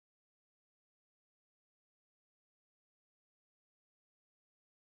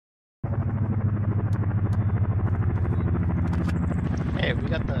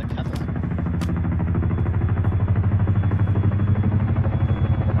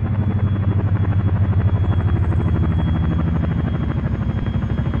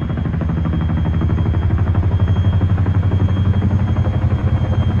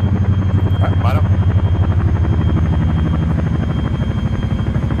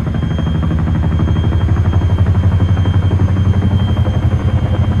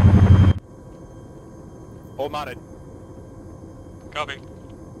mounted. Copy.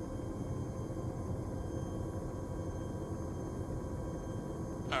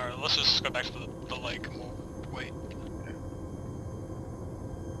 Alright, let's just go back to the lake and we'll wait.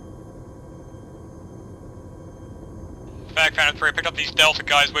 Fact Phantom 3, pick up these Delta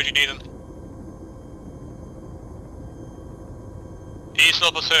guys, where do you need them? East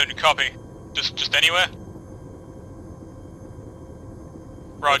of the platoon, copy. Just anywhere?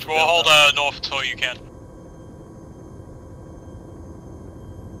 Roger, we'll hold north until you can.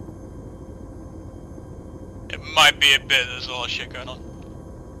 It might be a bit, there's a lot of shit going on.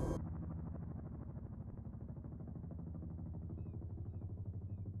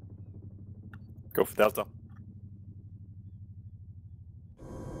 Go for Delta.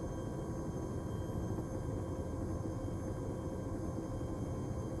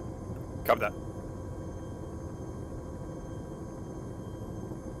 Copy that.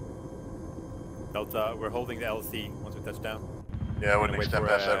 Delta, we're holding the LC once we touch down. Yeah, I wouldn't extend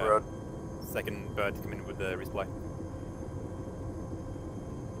past that road. Second bird to come in with the resupply.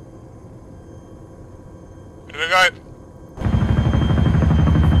 Here we go.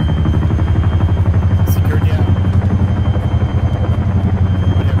 Security out.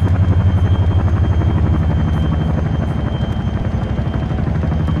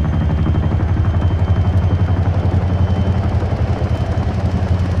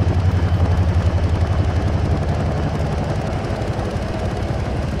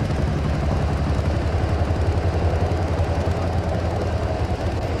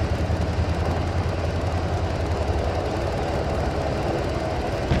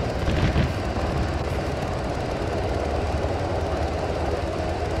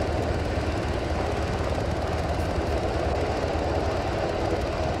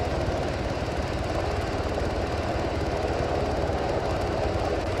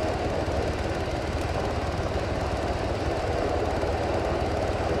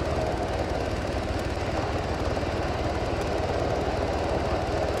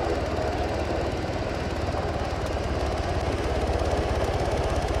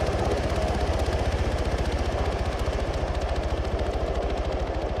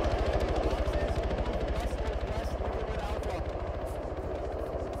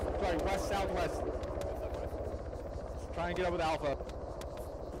 West-southwest. Try and get up with Alpha.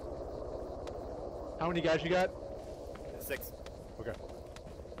 How many guys you got? 6. Okay.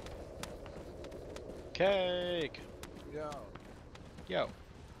 Cake! Yo. Yo.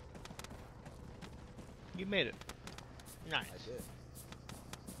 You made it. Nice. I did.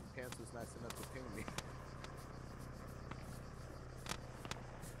 Pants was nice enough to ping me.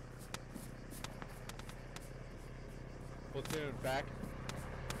 Platoon, back.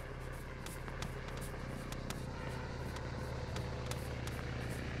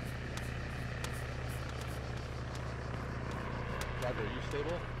 Roger, are you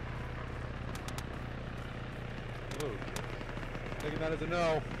stable? Move. Taking that as a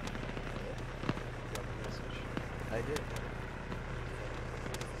no. I did.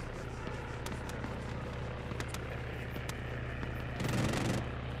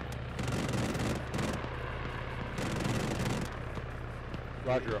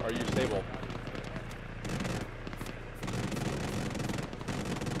 Roger, are you stable?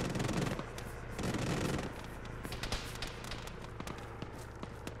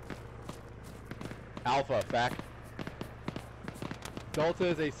 Alpha, back. Delta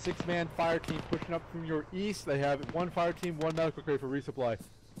is a 6-man fire team pushing up from your east. They have 1 fire team, 1 medical crate for resupply.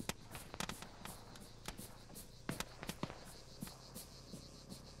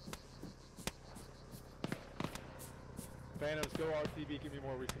 Phantoms, go RTB, give me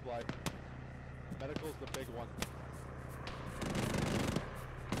more resupply. Medical's the big one.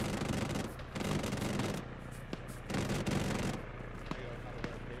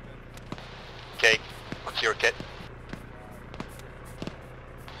 Cake, what's your kit?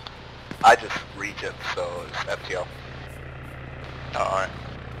 I just Regent, so it's FTL. Oh, alright.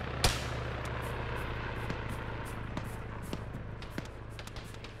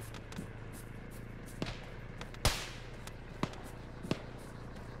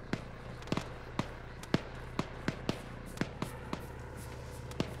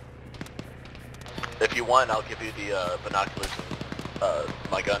 If you want, I'll give you the binoculars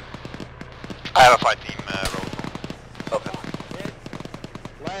and my gun. I have a 5-team road. Okay.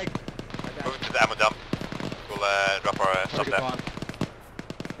 Lag. Moving to the ammo dump. We'll drop our stuff there.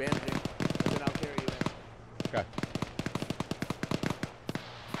 Bandaging. Then I'll carry you in. Okay.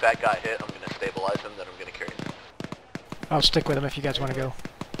 If that got hit, I'm going to stabilize him, then I'm going to carry him. I'll stick with him if you guys want to go.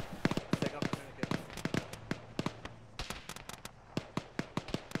 Take off the tourniquet.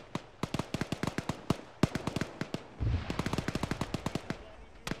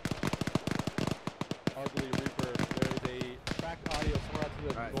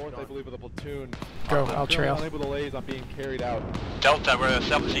 north, I believe, of the platoon. Go, I'm I'll currently trail. unable to laze. I'm being carried out. Delta, we're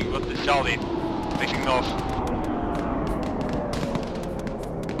establishing with the Charlie, facing north.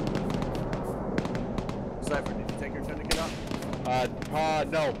 Cypher, did you take your turn to get up?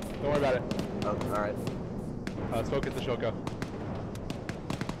 No. Don't worry about it. Oh, alright. Focus the Shoko.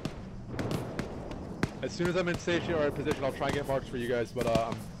 As soon as I'm in stationary position, I'll try and get marks for you guys, but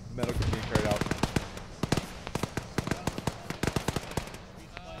I'm medically being carried out.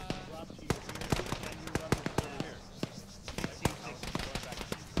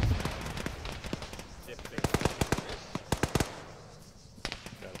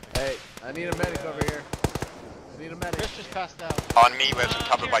 Hey, I need a medic over here. I need a medic. Chris just passed out. On me, we have some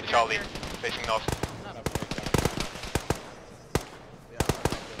cover by Charlie, facing north.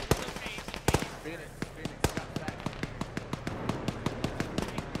 Phoenix, got back.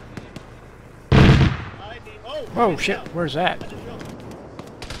 Whoa, shit, where's that?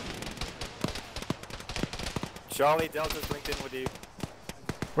 Charlie, Delta's linked in with you.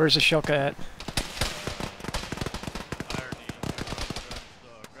 Where's the Shilka at?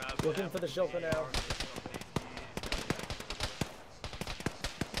 Looking for the shelter now.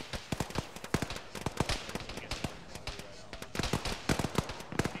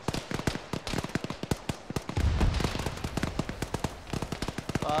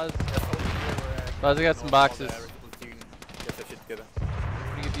 Buzz, I got some boxes. Get that shit together. I'm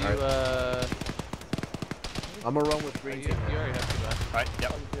gonna give you, I'm gonna run with green you team. already have two left. Alright,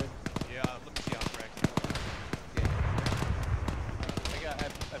 yep. Yeah, let me see on track.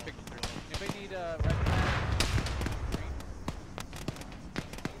 I picked them through. Anybody need, red flag? Green?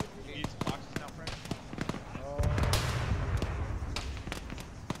 You need some boxes now, Frank?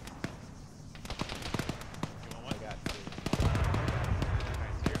 You want one? I got two.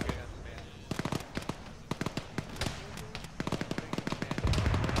 Alright, so you're good on the bandage.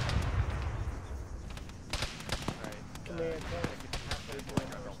 Command,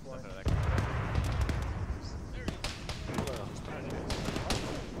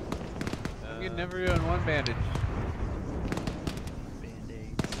 I'm getting everyone one bandage.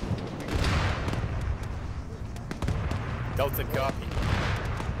 Delta copy.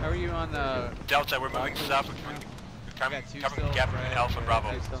 How are you on, Delta, we're moving south. We're covering the gap between Alpha and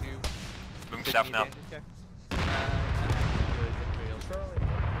Bravo. Moving south now.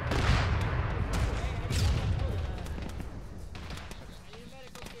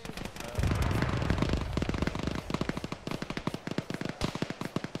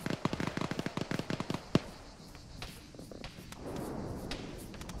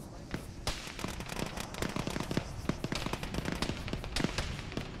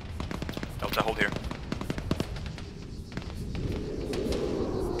 Delta, hold here.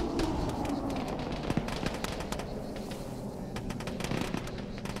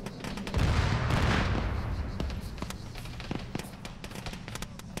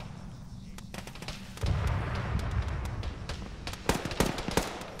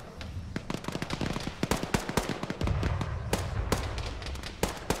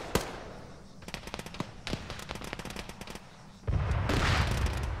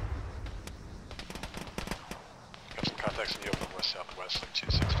 Got some contacts in the open west southwest, like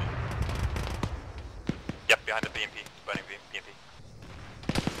 260. Yep, behind the BMP, burning BMP.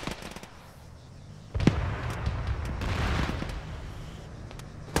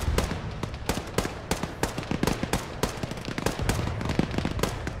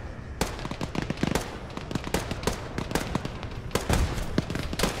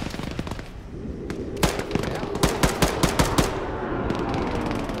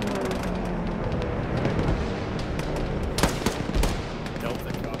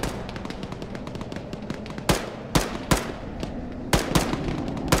 Delta copy.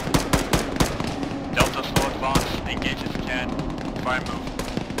 Delta, slow advance, engage if you can. Fire move.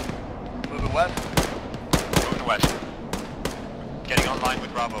 Moving west. Moving west. Getting online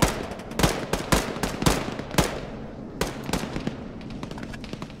with Bravo.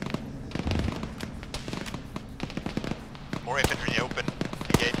 More infantry open.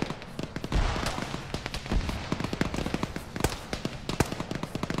 Engage.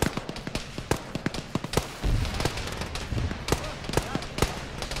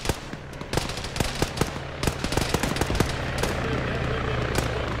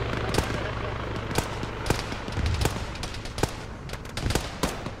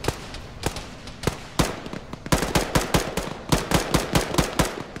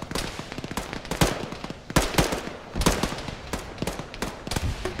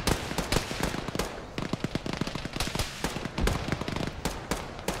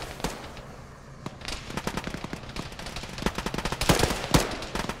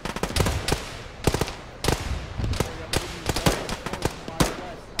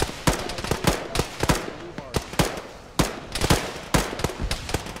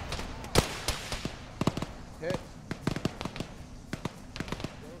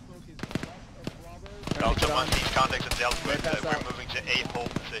 Delta, on. once these contacts are dealt with, Pass we're out. moving to a hold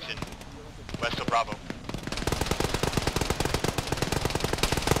position west of Bravo.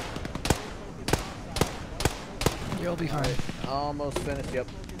 You'll be fine. Almost finished, yep.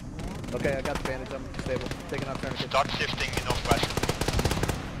 Okay, I got the bandage, I'm stable. Taking off tourniquet. Start shifting northwest.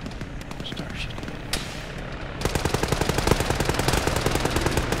 Start shit.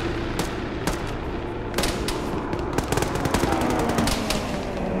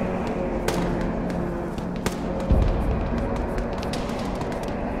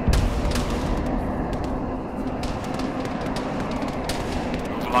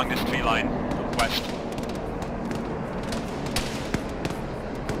 Move along this tree line, west.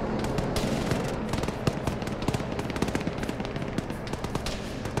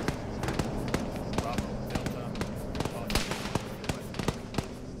 Bravo, Delta, Altis.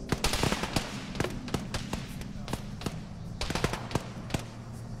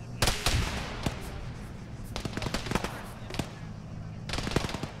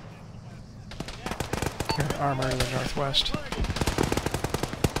 Here, armor to the northwest.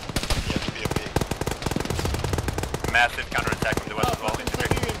 Yes, BFP. Massive counterattack from the west wall.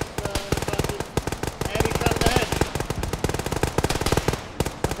 Infantry.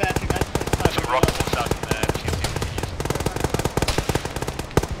 Some rock walls out in the field.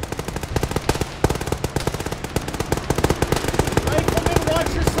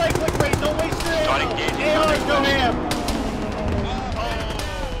 Watch your cyclic rate, don't waste your Start ammo. engaging. ARs, no ham.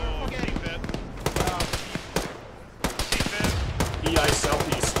 EI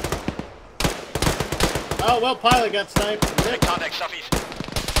southeast. Oh, well, pilot got sniped. Contact southeast.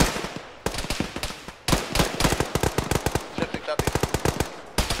 Shifting southeast.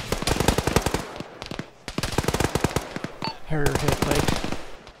 Harrier hit Lake.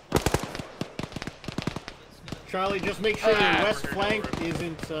 Charlie, just make sure your west flank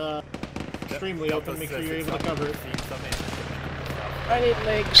isn't extremely open. Make sure you're able to cover it. I need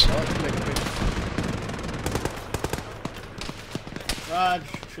legs. Raj,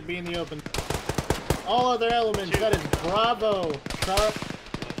 should be in the open. All other elements, that is Bravo.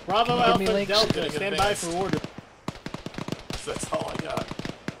 Bravo, Give me Alpha, links. Delta, stand by for order. That's all I got.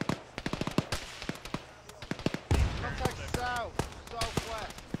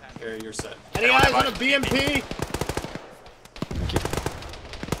 Harry, you're set. Any eyes on a BMP?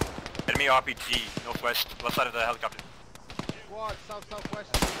 Enemy RPG, northwest, left side of the helicopter.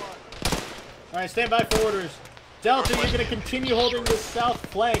 Alright, stand by for orders. Delta, you're going to continue holding the south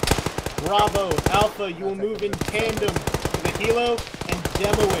flank. Bravo, Alpha, you will move in tandem to the helo and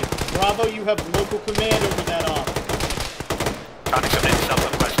demo it. Bravo, you have local command over that off. Contact coming in south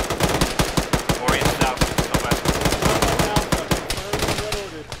southwest. Orient south southwest. Bravo, Alpha, confirm red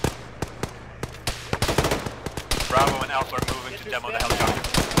orders. Bravo and Alpha are moving to demo the helicopter.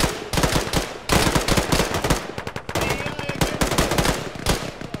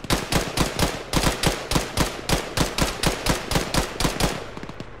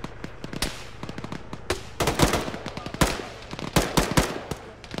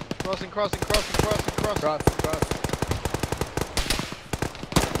 Cross. Cross.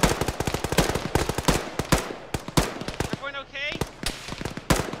 Everyone okay?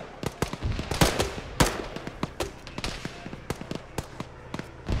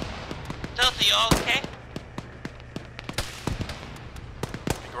 Delta, you all okay?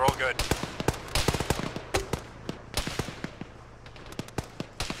 I think we're all good.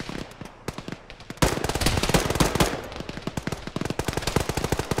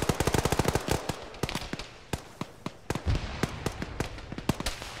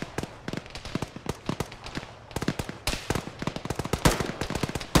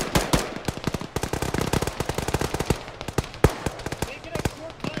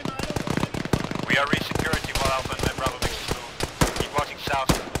 We are reaching security while Alpha and Bravo makes this move. Keep watching south.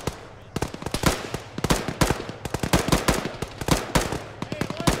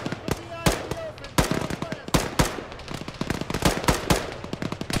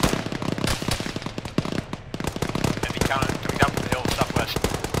 Enemy counter coming down from the hill southwest.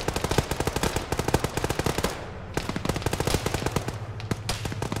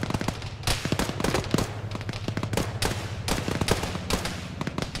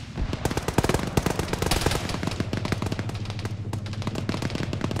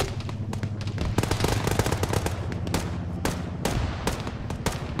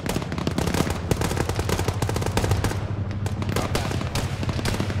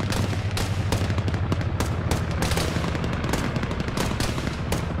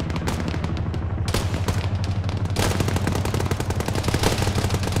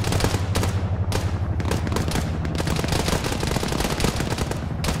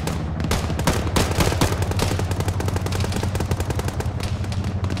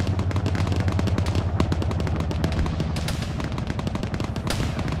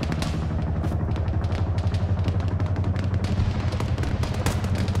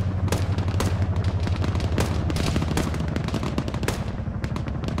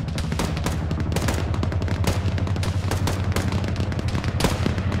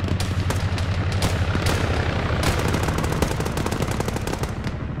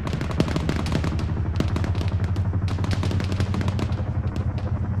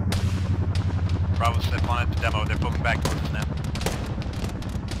 demo. They're pulling back towards us now.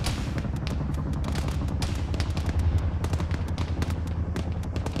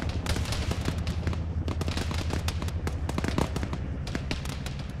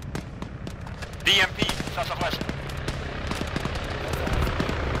 DMP, southwest.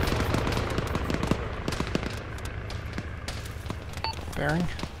 Bearing.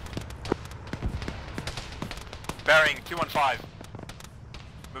 Bearing 215.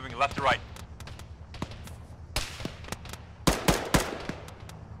 Moving left to right.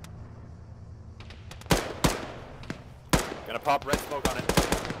 Gonna pop red smoke on it.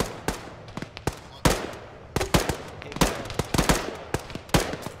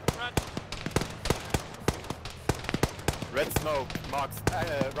 Red smoke marks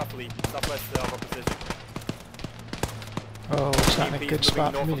roughly southwest of our position. Oh, it's not in a DMP good is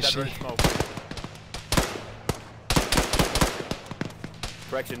spot for moving me north to of see. that red smoke.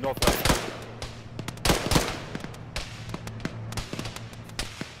 Correction, northwest.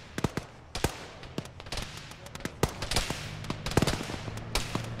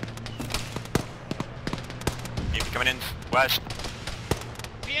 DMP coming in west.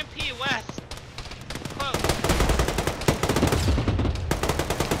 BMP west. Close.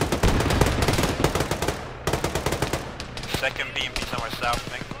 Second BMP somewhere south,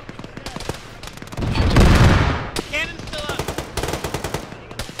 I think. Cannon's still up.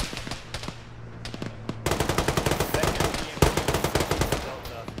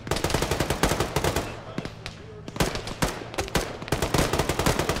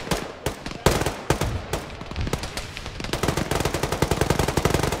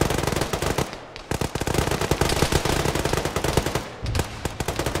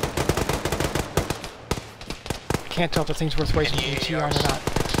 I can't tell if the thing's worth wasting AT on or not.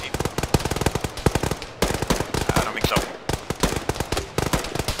 I don't think so.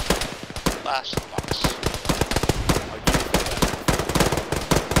 Last box.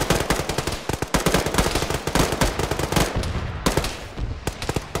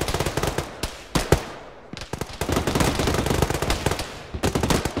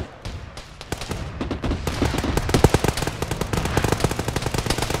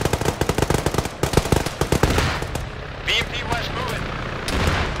 BMP west moving.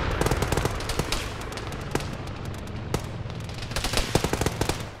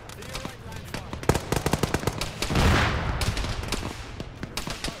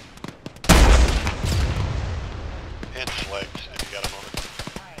 Hands flagged, if you got a moment.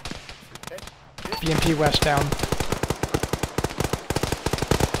 BMP west down.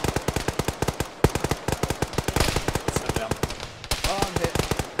 Sit down. Oh, I'm hit.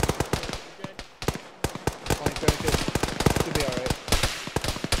 20, 32. Should be alright.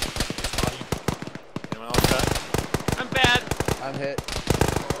 Anyone else got? I'm bad. I'm hit.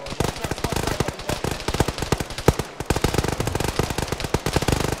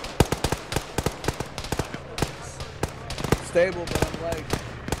 Stable, but I'm lagged.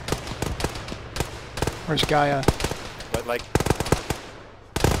 Where's Gaia? But like,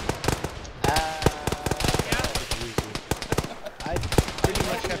 I pretty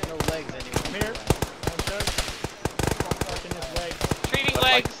much have no legs anymore. Come here. Fucking his leg. Treating But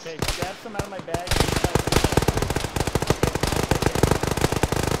legs. Okay, grab some out of my bag.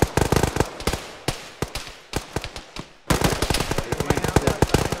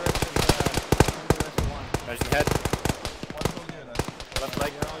 imagine head. Left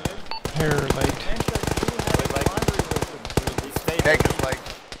leg. Hair legged. Right leg. He's stable. Take his leg.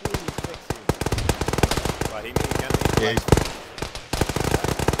 Right, he can leave.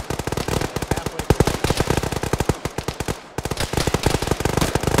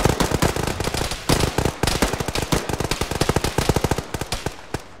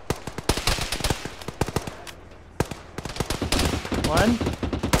 One.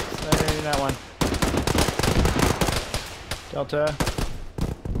 Say that one. Delta.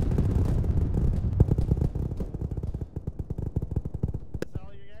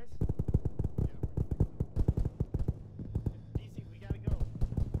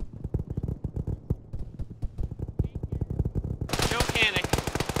 No panic.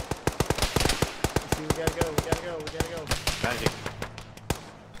 See, we gotta go. Managing.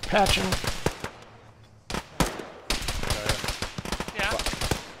 Patching. Yeah.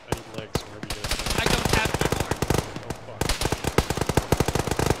 I need legs wherever you guys I don't have any more.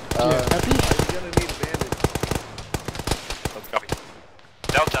 Yeah, happy? Are you gonna need a bandage? Let's go.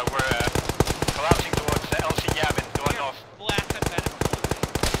 Delta, we're collapsing towards the LC Yavin, going You're off. black and better.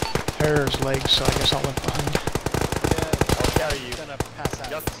 Hair's legs, so I guess I'll live behind. I'll carry you. Gonna pass out.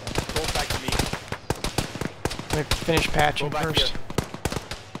 Just go back to me. I'm gonna finish patching Go back first. here.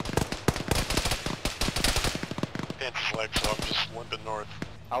 bit north.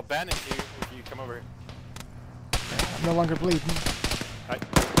 I'll bandage you if you come over. I'm no longer bleeding. Right.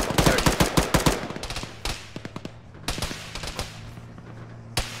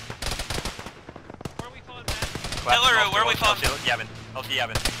 Where are we falling back? Taylor, where are we falling? Yavin. I'll see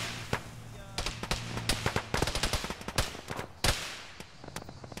Yavin.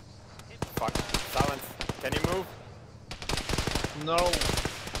 Fuck. Silence. Can you move? No.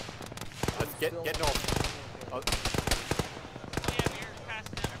 Let's get north. Oh, Oh yeah, we're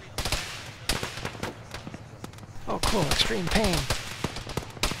passing out everything. Oh, cool. Extreme pain.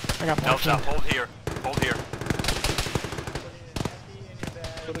 I got No, morphine. stop. Hold here. Hold here.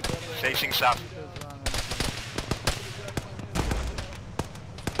 Facing south.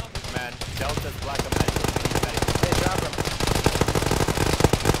 man. Delta's black and man. Hey, drop him.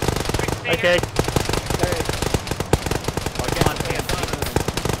 Okay.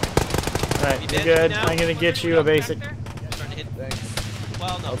 Alright, you're good. I'm gonna get you a basic. Thanks.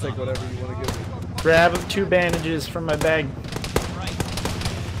 Well, no. I'll take whatever you want to give me. Grab 2 bandages from my bag. Right.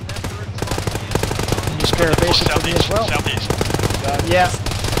 And you spare a basic for me as well. Southeast. Yeah.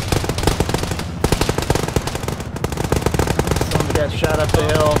 Someone got shot up the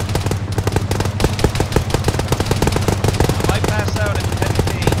hill. I passed out in heavy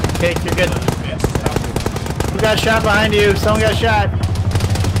pain. Okay, you're good. Who got shot behind you? Someone got shot.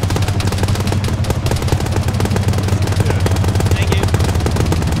 Thank you.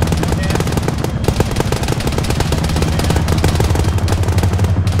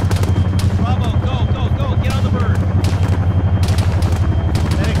 Bravo, go, get on the bird.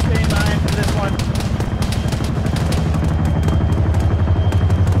 Medic, stay in line for this one.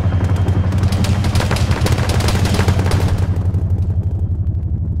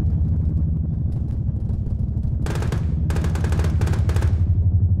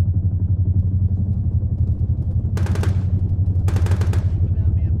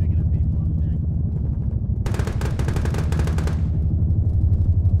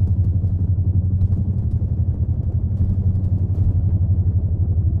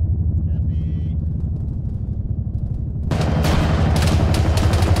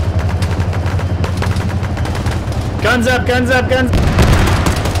 Guns up, guns up, guns.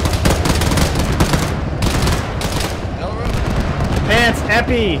 Pants,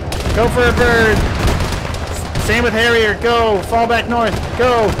 Epi, go for a bird. Same with Harrier, go. Fall back north,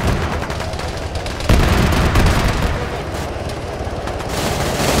 go.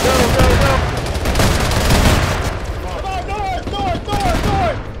 Go, go, go. Come on, north, north, north,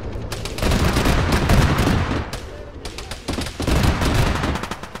 north.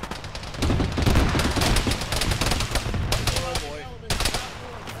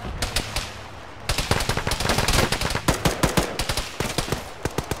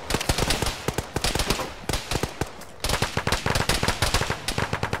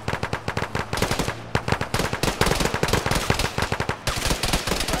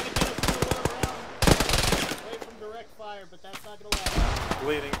 But that's not gonna last.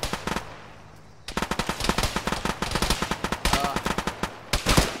 Bleeding.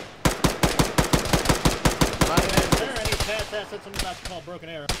 Is there any pass assets I'm about to call broken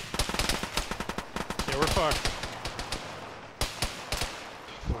arrow? Yeah, we're fucked.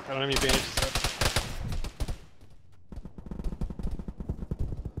 Fuck, I don't have any bandages left.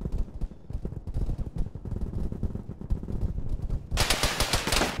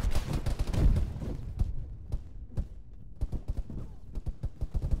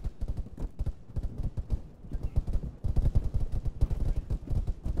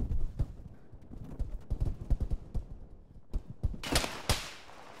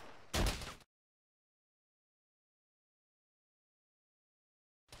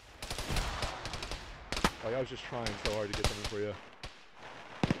 Like, I was just trying so hard to get something for you.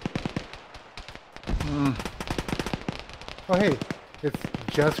 Oh hey, it's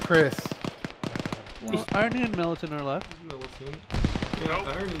just Chris. Well, Irony and Militant are left. Yeah,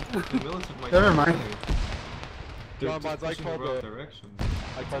 Irony and Militant might Never mind. John Bonds, I called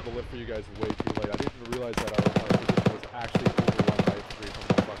the lift for you guys way too late. I didn't even realize that our position was actually overrun by 3 from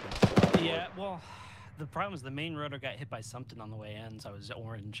the fucking Yeah, well, the problem was the main rotor got hit by something on the way in, so I was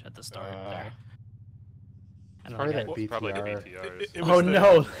orange at the start there. And Probably then that BTR. Probably the BTRs. Oh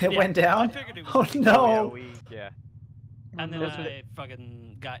no, it went I down? figured it Oh was no! Yeah. And then I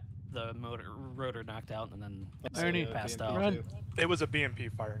fucking got the rotor knocked out and then Ernie, passed out. run. It was a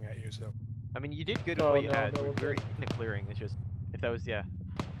BMP firing at you, so. I mean, you did good Oh, with what you no, had. no, We were no. very in a clearing. It's just, if that was, yeah,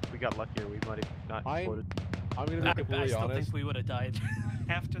 we got luckier, we might have not exploded. I'm gonna be I completely still honest. think we would have died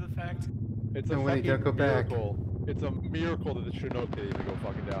after the fact. It's a And when he fucking don't go back. miracle. It's a miracle that the Chinook didn't even go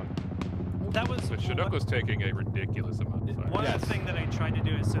fucking down. That was The Chinook was taking a ridiculous amount of fire. one other thing that I tried to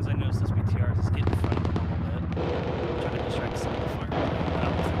do as soon as I noticed this BTR is get in front of them a little bit. Try to distract some of the fire.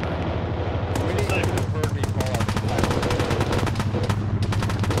 Winnie even heard me call out the fire.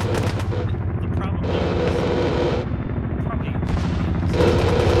 The problem is, probably.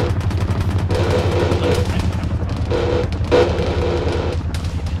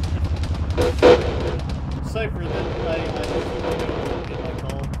 Cypher, that I get my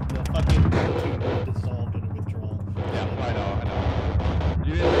call. The fucking platoon dissolved in a withdrawal. Yeah, I know.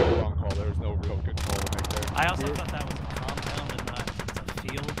 You didn't make a wrong call. There was no real good call to make there. I also thought that was a compound and not a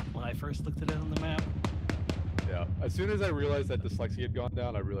field when I first looked at it on the map. Yeah. As soon as I realized that Dyslexia had gone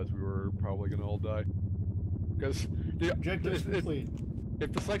down, I realized we were probably gonna all die. Because Objectives complete.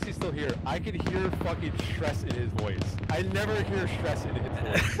 If Dyslexia's still here, I could hear fucking stress in his voice. I never hear stress in his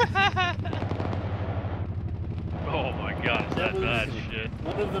voice. Oh my god, That was bad shit.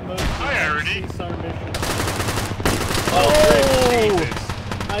 one of the most CSAR missions. Oh! Jesus.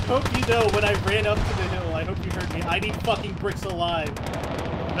 I hope you know when I ran up to the hill, I hope you heard me. I need fucking bricks alive.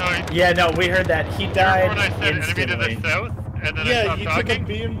 No, yeah, no, we heard that. He died when I said instantly. enemy to the south, and then I Yeah, stopped you talking? took a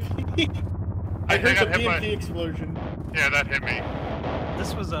BMP. I heard the BMP explosion. Yeah, that hit me.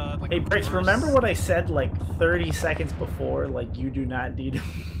 This was like Hey, Bricks, remember what I said like 30 seconds before? Like, you do not need to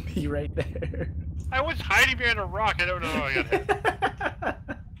be right there. I was hiding behind a rock, I don't know how I got hit.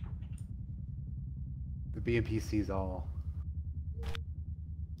 The BMP sees all.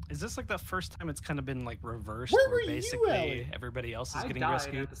 Is this like the first time it's kind of been like reversed, Where where were you, basically Ellie? everybody else is I getting died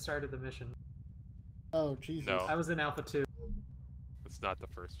rescued? at the start of the mission. Oh Jesus! No. I was in Alpha 2. It's not the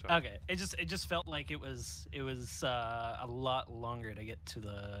first time. Okay, it just felt like it was a lot longer to get to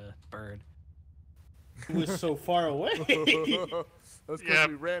the bird. It was so far away. That's because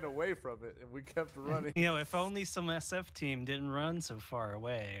we ran away from it and we kept running. You know, if only some SF team didn't run so far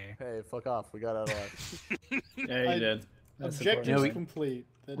away. Hey, fuck off. We got out alive. Yeah, you did. Objectives complete.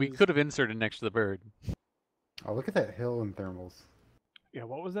 We could have inserted next to the bird. Oh, look at that hill in thermals. Yeah,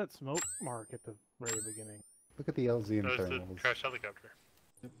 what was that smoke mark at the very beginning? Look at the LZ in That was the thermals. crash helicopter.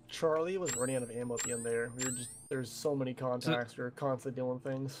 Charlie was running out of ammo at the end there. We were just there's so many contacts. We were constantly dealing with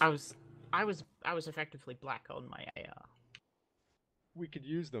things. I was effectively black on my We could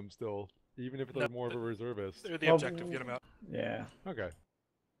use them still, even if they're more of a reservist. They're the objective, get them out. Yeah. Okay.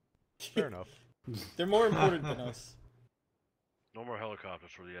 Fair enough. They're more important than us. No more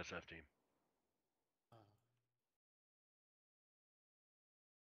helicopters for the SF team.